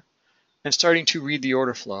structure and starting to read the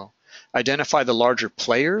order flow. Identify the larger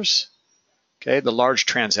players, okay, the large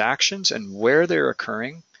transactions and where they're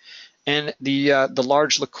occurring, and the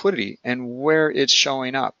large liquidity and where it's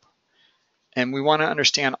showing up. And we want to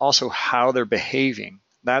understand also how they're behaving.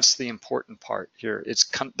 That's the important part here.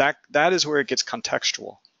 That is where it gets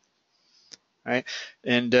contextual, right?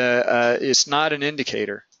 And it's not an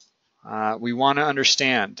indicator. We want to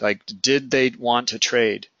understand, like, did they want to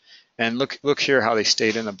trade? And look here how they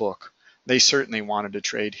stayed in the book. They certainly wanted to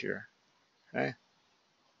trade here. Okay.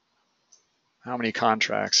 How many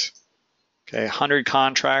contracts? Okay, 100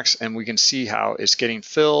 contracts, and we can see how it's getting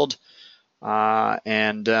filled.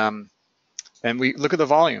 And we look at the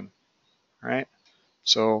volume, right?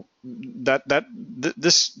 So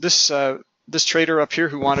this trader up here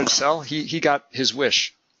who wanted to sell, he got his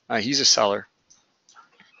wish. He's a seller.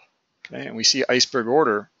 Okay, and we see iceberg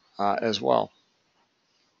order as well.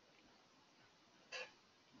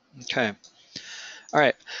 Okay, all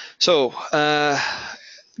right. So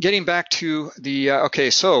getting back to the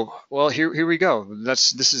well, here we go.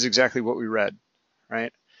 This is exactly what we read,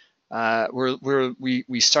 right?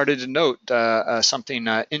 We started to note something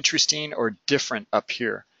interesting or different up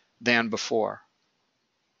here than before,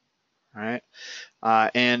 right?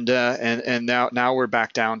 And now we're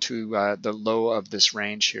back down to the low of this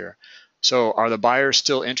range here. So are the buyers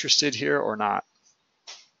still interested here or not?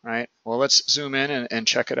 Right? Well, let's zoom in and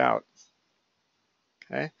check it out.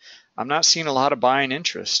 Okay, I'm not seeing a lot of buying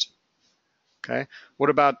interest. Okay, what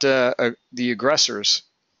about the aggressors?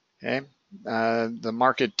 Okay, the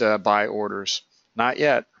market buy orders, not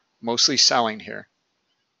yet. Mostly selling here.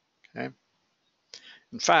 Okay.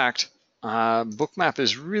 In fact, Bookmap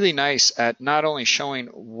is really nice at not only showing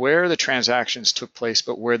where the transactions took place,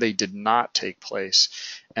 but where they did not take place,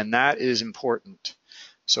 and that is important.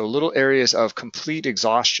 So little areas of complete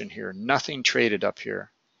exhaustion here, nothing traded up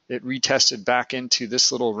here. It retested back into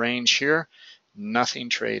this little range here, nothing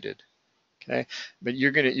traded. Okay, but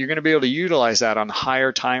you're gonna be able to utilize that on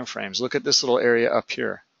higher time frames. Look at this little area up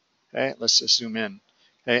here. Okay, let's just zoom in.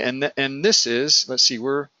 Okay, and this is, let's see,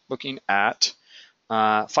 we're looking at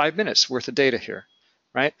 5 minutes worth of data here,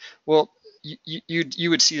 right? Well, you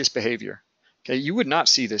would see this behavior. Okay, you would not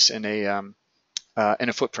see this in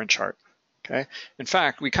a footprint chart. Okay, in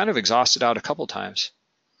fact, we kind of exhausted out a couple times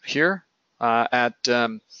here at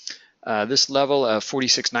this level of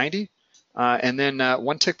 46.90, and then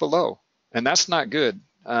one tick below, and that's not good.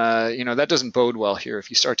 That doesn't bode well here. If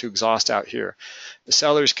you start to exhaust out here, the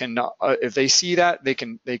sellers can, if they see that, they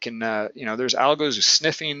can, there's algos who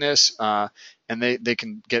sniffing this, and they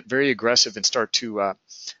can get very aggressive and start to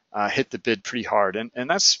hit the bid pretty hard, and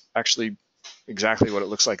that's actually exactly what it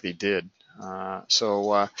looks like they did.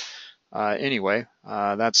 Anyway,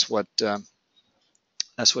 that's what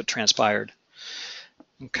transpired.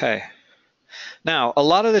 Okay. Now, a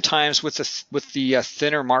lot of the times with the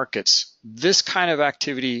thinner markets, this kind of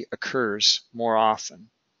activity occurs more often.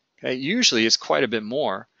 Okay, usually it's quite a bit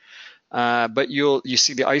more, but you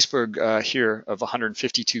see the iceberg here of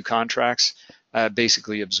 152 contracts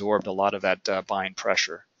basically absorbed a lot of that buying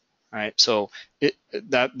pressure. Right, so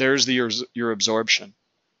there's your absorption.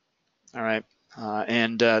 All right,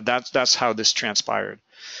 and that's how this transpired.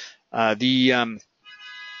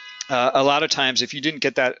 A lot of times, if you didn't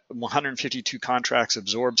get that 152 contracts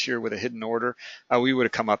absorbed here with a hidden order, we would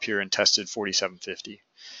have come up here and tested 4750.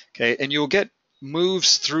 Okay, and you'll get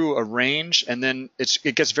moves through a range, and then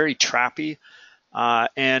it gets very trappy,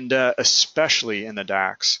 and especially in the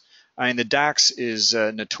DAX. I mean, the DAX is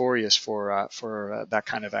notorious for that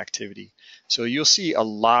kind of activity. So you'll see a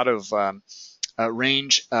lot of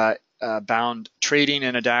range bound trading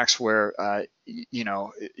in a DAX where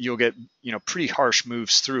you'll get pretty harsh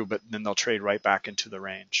moves through, but then they'll trade right back into the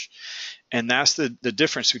range. And that's the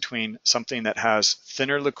difference between something that has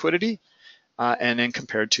thinner liquidity and then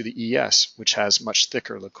compared to the ES, which has much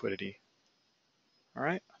thicker liquidity. All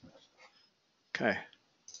right. Okay.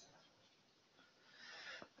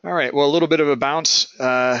 All right. Well, a little bit of a bounce.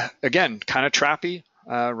 Again, kind of trappy.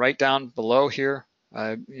 Right down below here.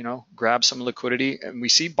 Grab some liquidity, and we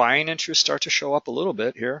see buying interest start to show up a little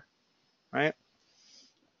bit here, right?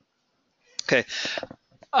 Okay,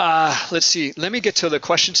 let's see. Let me get to the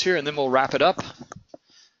questions here, and then we'll wrap it up.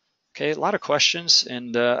 Okay, a lot of questions,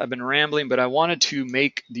 and I've been rambling, but I wanted to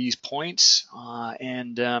make these points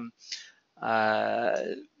and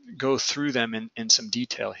go through them in some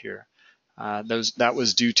detail here. That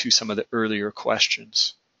was due to some of the earlier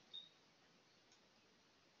questions.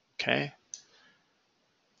 Okay.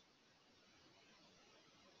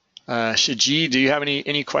 Shiji, do you have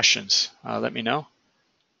any questions? Let me know.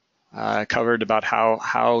 I covered about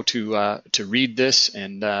how to read this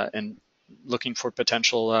and looking for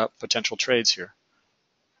potential trades here.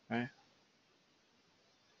 Okay.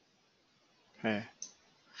 Okay.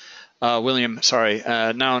 William, sorry,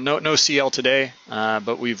 no CL today,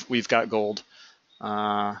 but we've got gold.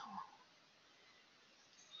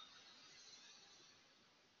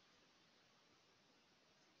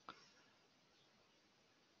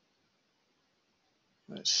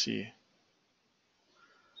 Let's see.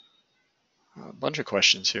 A bunch of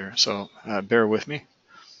questions here, so bear with me.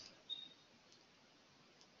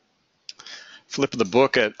 Flip of the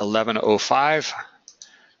book at 11:05.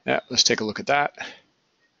 Yeah, let's take a look at that.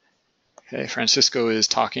 Okay, Francisco is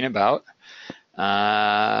talking about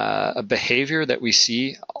a behavior that we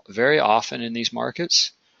see very often in these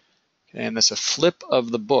markets, and that's a flip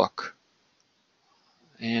of the book.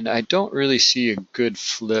 And I don't really see a good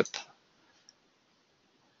flip.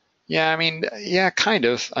 Yeah, I mean, yeah, kind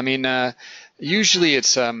of. I mean, usually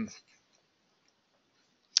it's in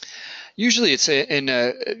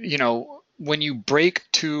a, when you break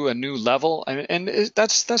to a new level, and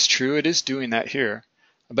that's true. It is doing that here.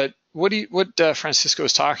 But what Francisco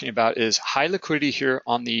is talking about is high liquidity here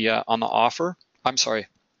on the offer. I'm sorry,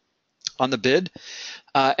 on the bid,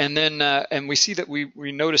 and then and we see that we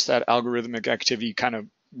notice that algorithmic activity kind of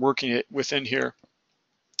working it within here,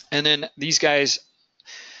 and then these guys.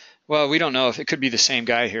 Well, we don't know if it could be the same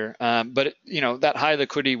guy here, but that high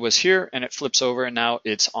liquidity was here, and it flips over, and now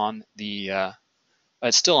it's on the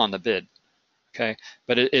it's still on the bid, okay,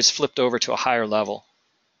 but it's flipped over to a higher level,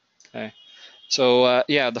 okay. So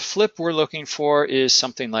yeah, the flip we're looking for is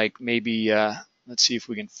something like maybe let's see if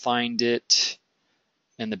we can find it,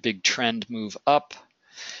 and the big trend move up.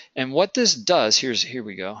 And what this does, here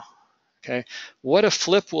we go, okay. What a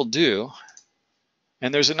flip will do,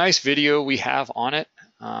 and there's a nice video we have on it.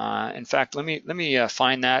 In fact, let me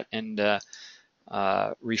find that and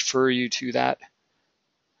refer you to that.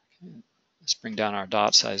 Let's bring down our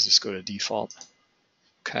dot size. Let's go to default.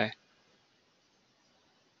 Okay.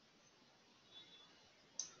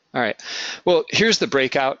 All right. Well, here's the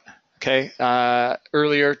breakout. Okay.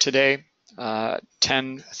 Earlier today,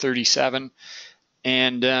 10:37,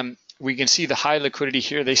 and we can see the high liquidity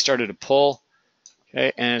here. They started to pull.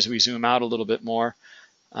 Okay. And as we zoom out a little bit more,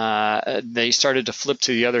 they started to flip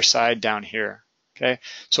to the other side down here. Okay,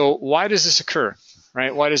 so why does this occur,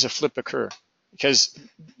 right? Why does a flip occur? Because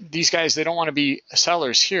these guys, they don't want to be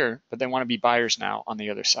sellers here, but they want to be buyers now on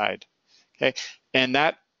the other side. Okay, and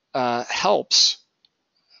that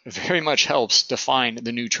very much helps define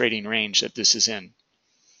the new trading range that this is in,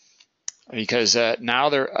 because now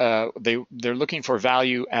they're looking for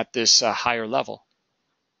value at this higher level.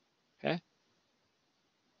 Okay.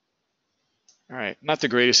 All right, not the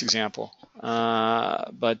greatest example,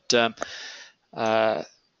 but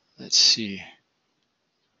let's see.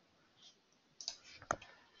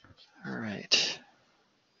 All right,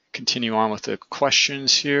 continue on with the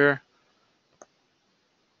questions here.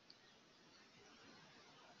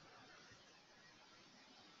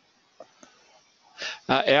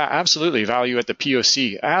 Yeah, absolutely, value at the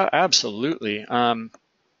POC, absolutely.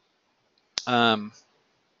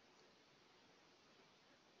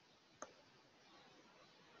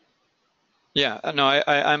 Yeah, no,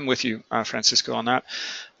 I'm with you, Francisco, on that.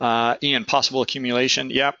 Ian, possible accumulation.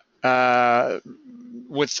 Yep, I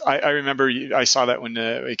remember I saw that when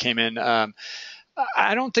it came in.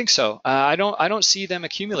 I don't think so. I don't see them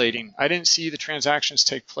accumulating. I didn't see the transactions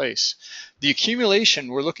take place. The accumulation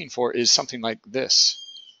we're looking for is something like this,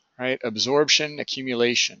 right? Absorption,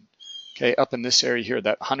 accumulation. Okay, up in this area here,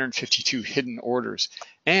 that 152 hidden orders,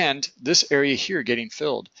 and this area here getting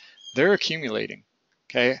filled. They're accumulating.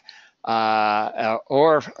 Okay, yeah.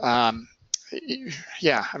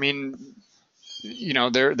 I mean, you know,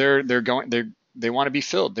 they want to be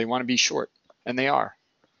filled. They want to be short, and they are.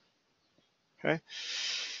 Okay.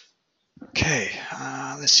 Okay.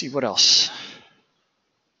 Let's see what else.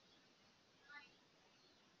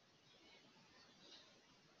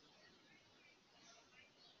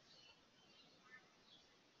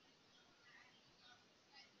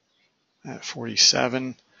 At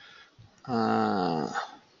 47. Yeah,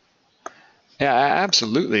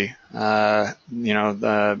 absolutely. You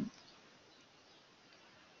know,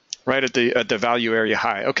 right at the value area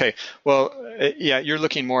high. Okay, well, yeah, you're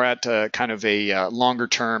looking more at kind of a longer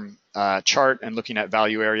term chart and looking at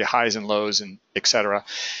value area highs and lows and et cetera.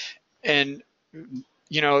 And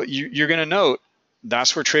you know, you're going to note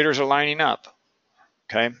that's where traders are lining up.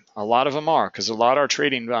 Okay, a lot of them are, because a lot are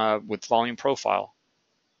trading with volume profile.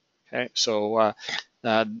 Okay, so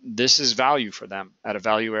this is value for them at a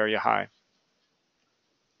value area high.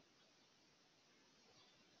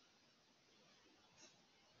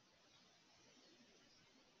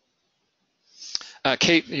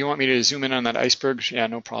 Kate, you want me to zoom in on that iceberg? Yeah,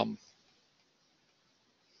 no problem.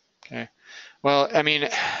 Okay. Well, I mean,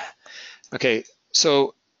 okay,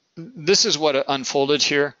 so this is what unfolded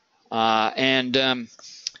here, and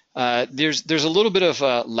there's a little bit of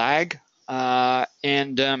a lag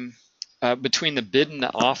and between the bid and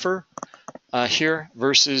the offer here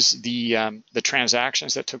versus the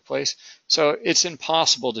transactions that took place. So it's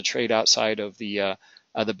impossible to trade outside of the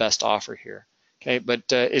best offer here. Okay, but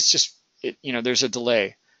it's just you know, there's a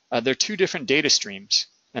delay. They're two different data streams,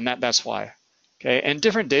 and that's why. Okay, and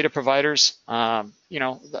different data providers. You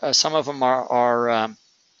know, some of them are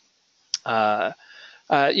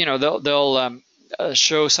you know, they'll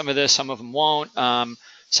show some of this, some of them won't.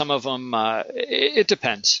 Some of them, it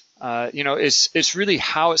depends. You know, it's really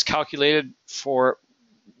how it's calculated for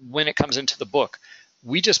when it comes into the book.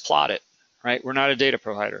 We just plot it, right? We're not a data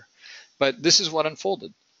provider, but this is what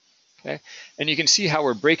unfolded. Okay, and you can see how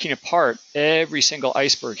we're breaking apart every single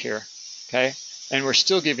iceberg here. Okay, and we're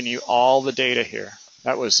still giving you all the data here.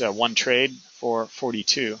 That was one trade for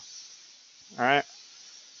 42. All right.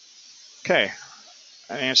 Okay,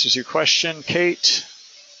 that answers your question, Kate.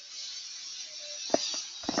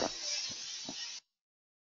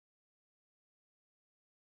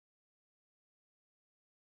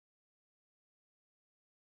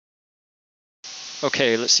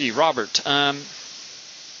 Okay, let's see, Robert.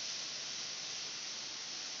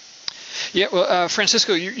 Yeah, well,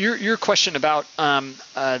 Francisco, your question about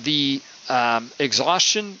the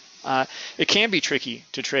exhaustion, it can be tricky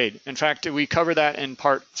to trade. In fact, we cover that in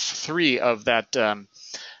part 3 of that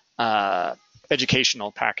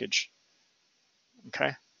educational package.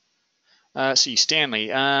 Okay. Let's see,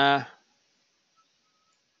 Stanley.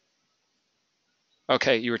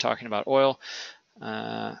 Okay, you were talking about oil.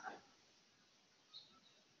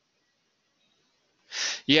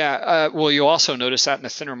 Yeah, well, you also notice that in the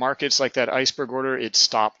thinner markets, like that iceberg order, it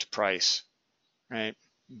stopped price, right?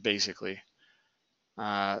 Basically.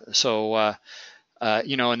 So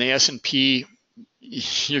you know, in the S&P,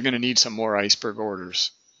 you're going to need some more iceberg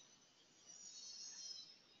orders.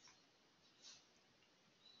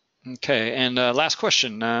 Okay, and last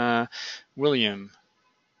question, William.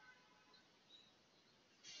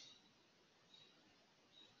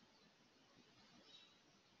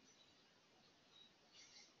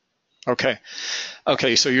 Okay,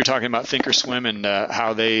 okay, so you're talking about Thinkorswim and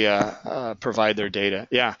how they provide their data.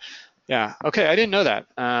 Yeah, yeah. Okay, I didn't know that.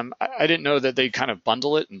 I didn't know that they kind of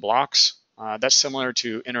bundle it in blocks. That's similar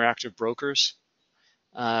to interactive brokers,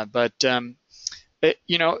 but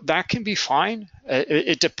you know, that can be fine.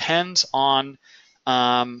 It depends on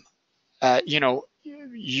you know,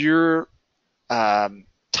 your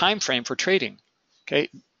time frame for trading. Okay,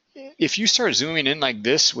 if you start zooming in like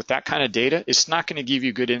this with that kind of data, it's not going to give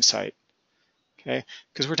you good insight. Okay,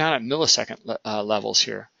 because we're down at millisecond levels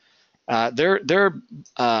here. They're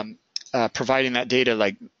providing that data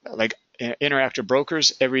like interactive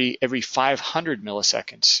brokers every 500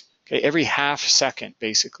 milliseconds. Okay, every half second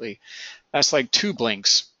basically. That's like 2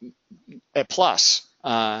 blinks at plus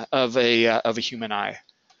of a human eye.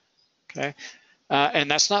 Okay, and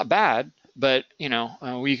that's not bad, but you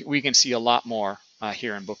know, we can see a lot more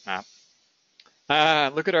here in Bookmap.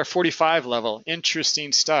 Look at our 45 level.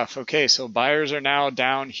 Interesting stuff. Okay, so buyers are now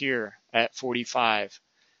down here at 45.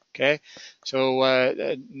 Okay,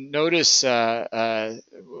 so notice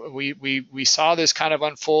we saw this kind of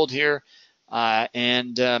unfold here,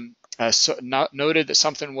 and noted that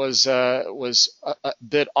something was a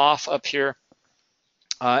bit off up here,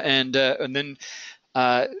 and then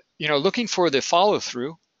looking for the follow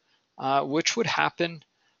through, which would happen,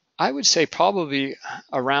 I would say probably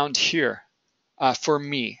around here for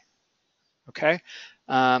me. Okay,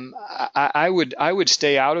 I would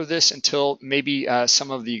stay out of this until maybe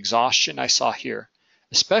some of the exhaustion I saw here.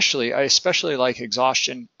 I especially like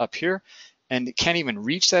exhaustion up here, and it can't even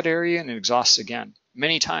reach that area, and it exhausts again.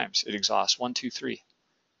 Many times it exhausts 1, 2, 3.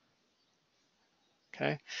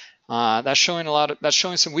 Okay, that's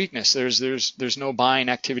showing some weakness. There's no buying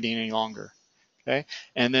activity any longer. Okay,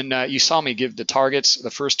 and then you saw me give the targets. The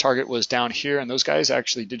first target was down here, and those guys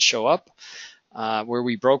actually did show up where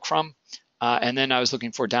we broke from. And then I was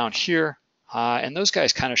looking for down here, and those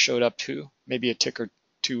guys kind of showed up too, maybe a tick or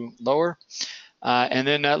two lower. And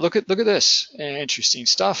then look at this, interesting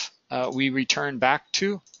stuff. We return back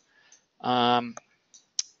to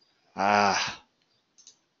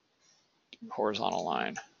horizontal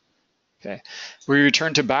line. Okay, we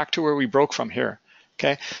return back to where we broke from here.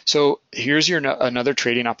 Okay, so here's another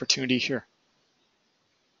trading opportunity here.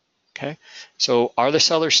 Okay, so are the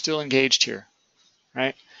sellers still engaged here,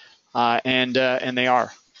 right? And they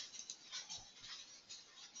are.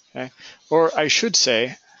 Okay, or I should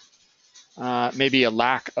say maybe a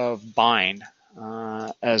lack of buying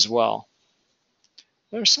as well.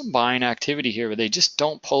 There's some buying activity here, but they just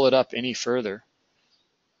don't pull it up any further,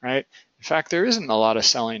 right? In fact, there isn't a lot of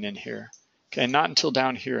selling in here. Okay, not until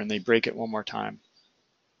down here, and they break it one more time.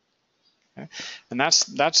 Okay? And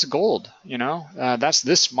that's gold, that's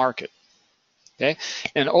this market. Okay,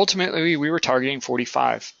 and ultimately we were targeting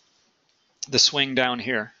 45. The swing down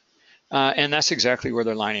here, and that's exactly where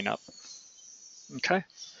they're lining up. Okay.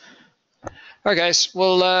 All right, guys.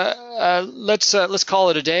 Well, let's call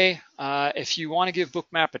it a day. If you want to give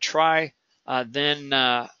Bookmap a try, then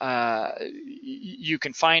you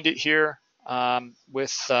can find it here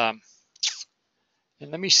with. And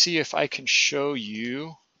let me see if I can show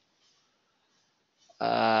you. Put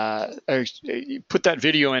that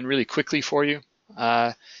video in really quickly for you.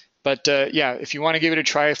 But yeah, if you want to give it a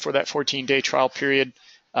try for that 14-day trial period,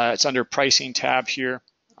 it's under pricing tab here,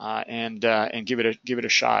 and give it a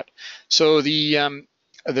shot. So the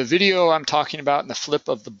video I'm talking about in the flip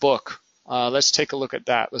of the book, let's take a look at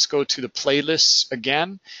that. Let's go to the playlists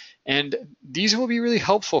again, and these will be really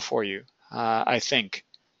helpful for you, I think.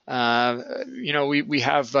 We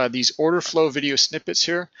have these order flow video snippets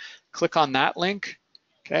here. Click on that link,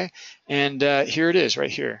 okay, and here it is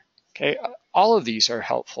right here. Okay, all of these are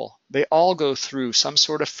helpful. They all go through some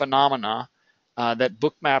sort of phenomena that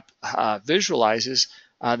Bookmap visualizes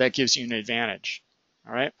that gives you an advantage.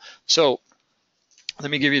 All right, so let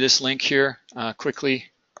me give you this link here quickly.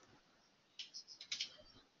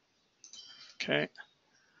 Okay,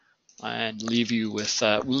 and leave you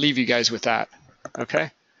guys with that.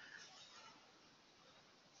 Okay.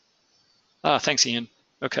 Thanks, Ian.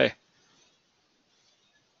 Okay.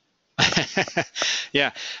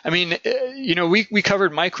 Yeah, I mean, we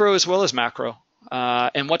covered micro as well as macro,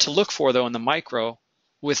 and what to look for though in the micro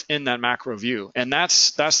within that macro view, and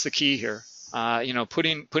that's the key here.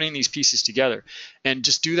 Putting these pieces together, and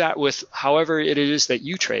just do that with however it is that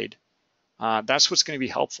you trade. That's what's going to be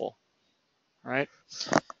helpful. All right.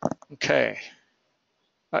 Okay.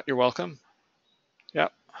 You're welcome.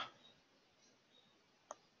 Yep.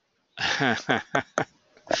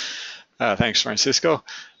 Thanks, Francisco.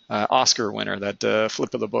 Oscar winner, that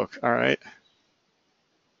flip of the book. All right.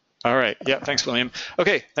 All right. Yeah. Thanks, William.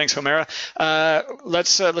 Okay. Thanks, Homera.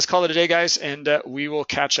 Let's call it a day, guys, and we will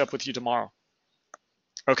catch up with you tomorrow.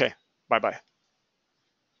 Okay. Bye-bye.